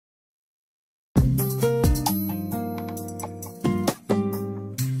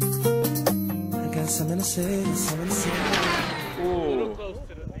Hey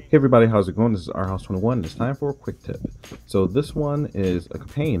everybody, how's it going? This is Our House 21 and it's time for a quick tip. So this one is a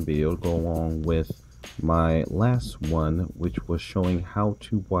companion video to go along with my last one, which was showing how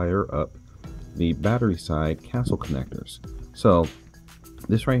to wire up the battery side castle connectors. So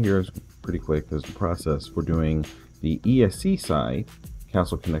this right here is pretty quick because the process for doing the ESC side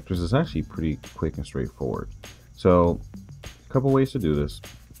castle connectors is actually pretty quick and straightforward. So a couple ways to do this.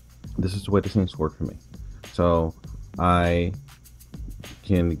 This is the way the things work for me. So I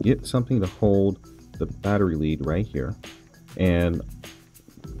can get something to hold the battery lead right here, and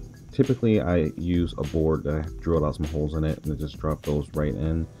typically I use a board that I drilled out some holes in it and just drop those right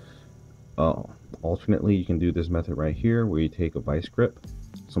in. Alternately, you can do this method right here where you take a vice grip,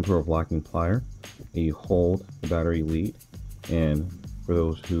 some sort of locking plier, and you hold the battery lead. And for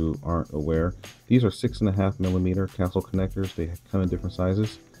those who aren't aware, these are 6.5mm castle connectors. They come in different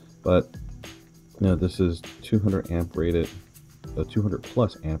sizes, but you know, this is 200 amp rated, 200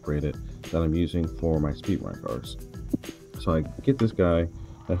 plus amp rated that I'm using for my speed run cars. So I get this guy,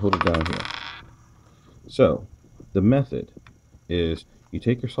 I hold it down here. So the method is you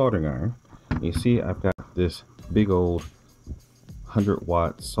take your soldering iron, and you see I've got this big old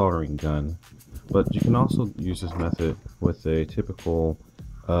 100-watt soldering gun, but you can also use this method with a typical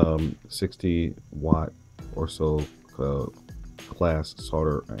 60-watt or so class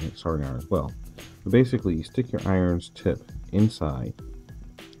soldering iron as well. But basically, you stick your iron's tip inside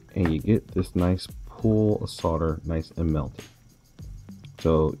and you get this nice pool of solder, nice and melted.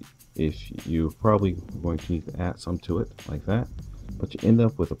 So if you're probably going to need to add some to it like that, but you end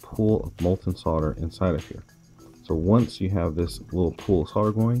up with a pool of molten solder inside of here. So once you have this little pool of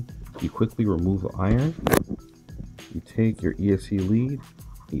solder going, you quickly remove the iron, you take your ESC lead,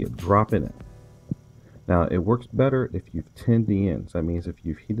 and you drop in it. Now it works better if you've tinned the ends. That means if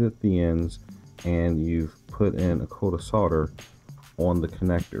you've heated up the ends and you've put in a coat of solder on the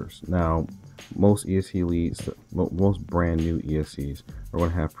connectors. Now most ESC leads, most brand new ESCs are going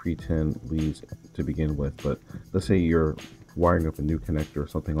to have pre-tinned leads to begin with, but let's say you're wiring up a new connector or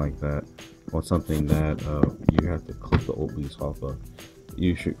something like that, on something that you have to clip the old leads off of,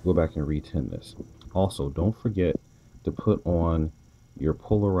 you should go back and re-tin this. Also, don't forget to put on your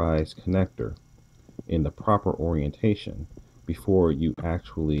polarized connector in the proper orientation before you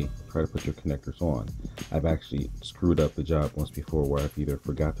actually try to put your connectors on. I've actually screwed up the job once before where I've either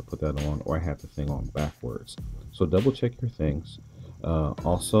forgot to put that on or I had the thing on backwards. So double check your things.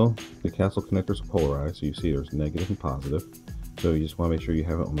 Also, the castle connectors are polarized, so you see there's negative and positive. So you just want to make sure you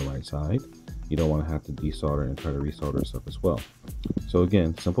have it on the right side. You don't want to have to desolder and try to resolder stuff as well. So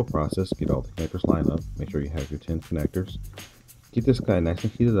again, simple process, get all the connectors lined up, make sure you have your 10 connectors. Get this guy nice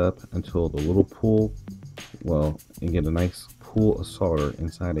and heated up until the little pool, and get a nice pool of solder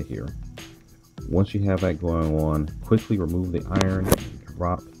inside of here. Once you have that going on, quickly remove the iron,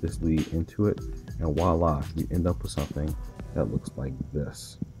 drop this lead into it, and voila, you end up with something that looks like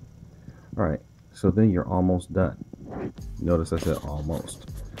this. Alright, so then you're almost done. Notice I said almost.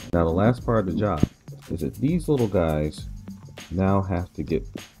 Now the last part of the job is that these little guys now have to get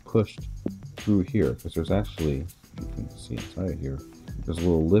pushed through here, because there's actually, you can see inside here, there's a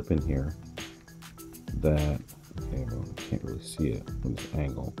little lip in here that, okay, well, you can't really see it from this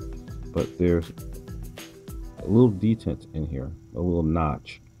angle, but there's a little detent in here, a little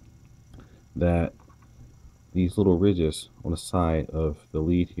notch, that these little ridges on the side of the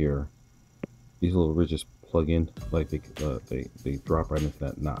lead here, these little ridges plug in, like they drop right into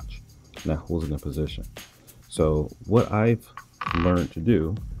that notch, and that holds it in position. So what I've learned to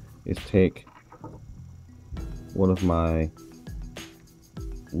do is take one of my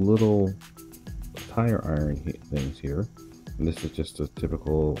little tire iron things here, and this is just a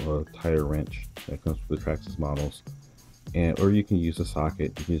typical tire wrench that comes with the Traxxas models, or you can use a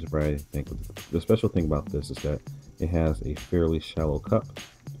socket, you can use a variety of things. The special thing about this is that it has a fairly shallow cup.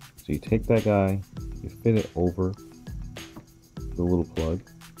 So you take that guy, you fit it over the little plug,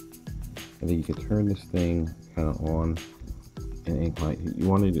 and then you can turn this thing kind of on and incline. You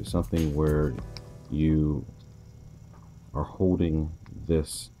want to do something where you are holding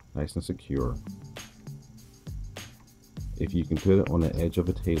this nice and secure. If you can put it on the edge of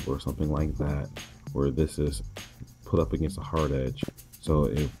a table or something like that, where this is put up against a hard edge, so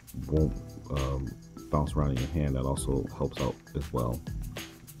it won't bounce around in your hand, that also helps out as well.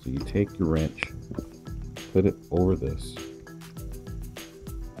 So you take your wrench, put it over this,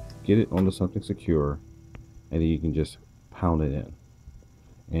 get it onto something secure, and then you can just pound it in.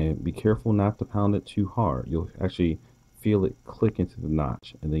 And be careful not to pound it too hard. You'll actually feel it click into the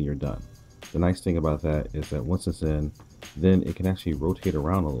notch, and then you're done. The nice thing about that is that once it's in, then it can actually rotate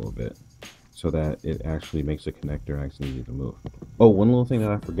around a little bit. so that it actually makes the connector nice and easy to move. Oh, one little thing that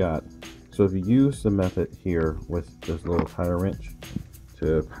I forgot. So if you use the method here with this little tire wrench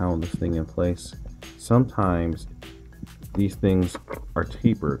to pound this thing in place, sometimes these things are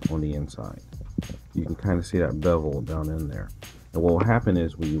tapered on the inside. You can kind of see that bevel down in there. And what will happen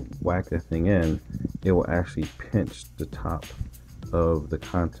is when you whack that thing in, it will actually pinch the top of the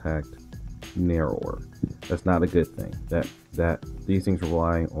contact narrower. That's not a good thing. That these things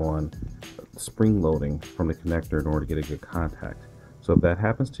rely on spring loading from the connector in order to get a good contact. So if that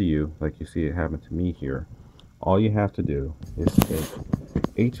happens to you, like you see it happen to me here, all you have to do is take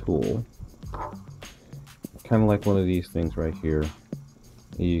a tool, kind of like one of these things right here.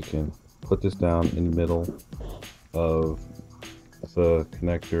 You can put this down in the middle of the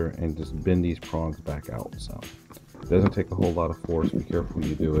connector and just bend these prongs back out. So it doesn't take a whole lot of force. Be careful when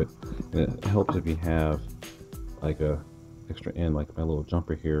you do it. And it helps if you have like a extra end, like my little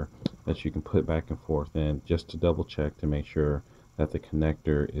jumper here, that you can put back and forth in, just to double check to make sure that the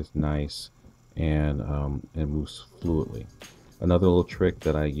connector is nice and moves fluidly. Another little trick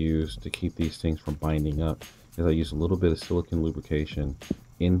that I use to keep these things from binding up is I use a little bit of silicone lubrication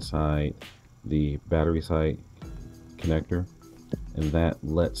inside the battery side connector, and that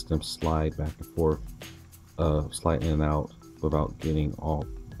lets them slide back and forth, slide in and out without getting all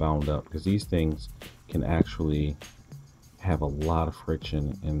bound up, because these things can actually have a lot of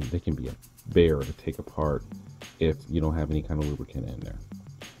friction and they can be a bear to take apart if you don't have any kind of lubricant in there.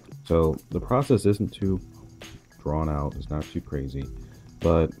 So the process isn't too drawn out, it's not too crazy,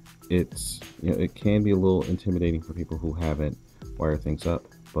 but it's, you know, it can be a little intimidating for people who haven't wired things up.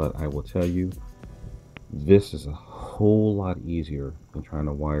 But I will tell you, this is a whole lot easier than trying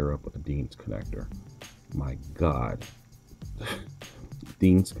to wire up a Dean's connector. My God.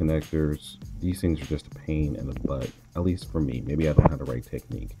 Dean's connectors, these things are just a pain in the butt, at least for me. Maybe I don't have the right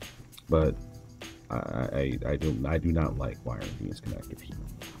technique, but I do not like wiring Dean's connectors.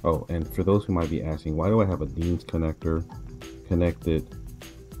 Oh, and for those who might be asking, why do I have a Dean's connector connected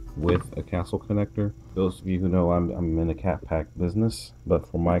with a Castle connector? Those of you who know, I'm in the cat pack business, but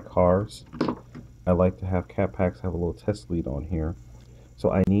for my cars, I like to have cat packs have a little test lead on here.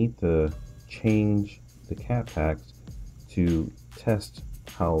 So I need to change the cat packs to test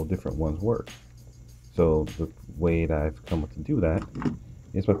how different ones work. So the way that I've come up to do that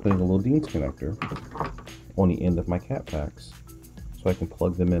is by putting a little Dean's connector on the end of my cat packs, so I can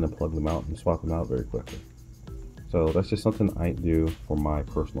plug them in and plug them out and swap them out very quickly. So that's just something I do for my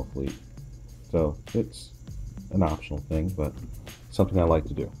personal fleet. So it's an optional thing, but something I like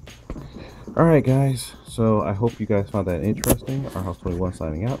to do. Alright guys, so I hope you guys found that interesting. Our House 21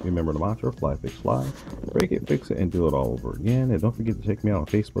 signing out. Remember the mantra, fly, fix, fly. Break it, fix it, and do it all over again. And don't forget to check me out on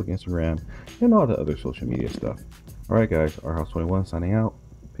Facebook, Instagram, and all the other social media stuff. Alright guys, our House 21 signing out.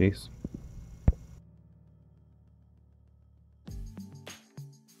 Peace.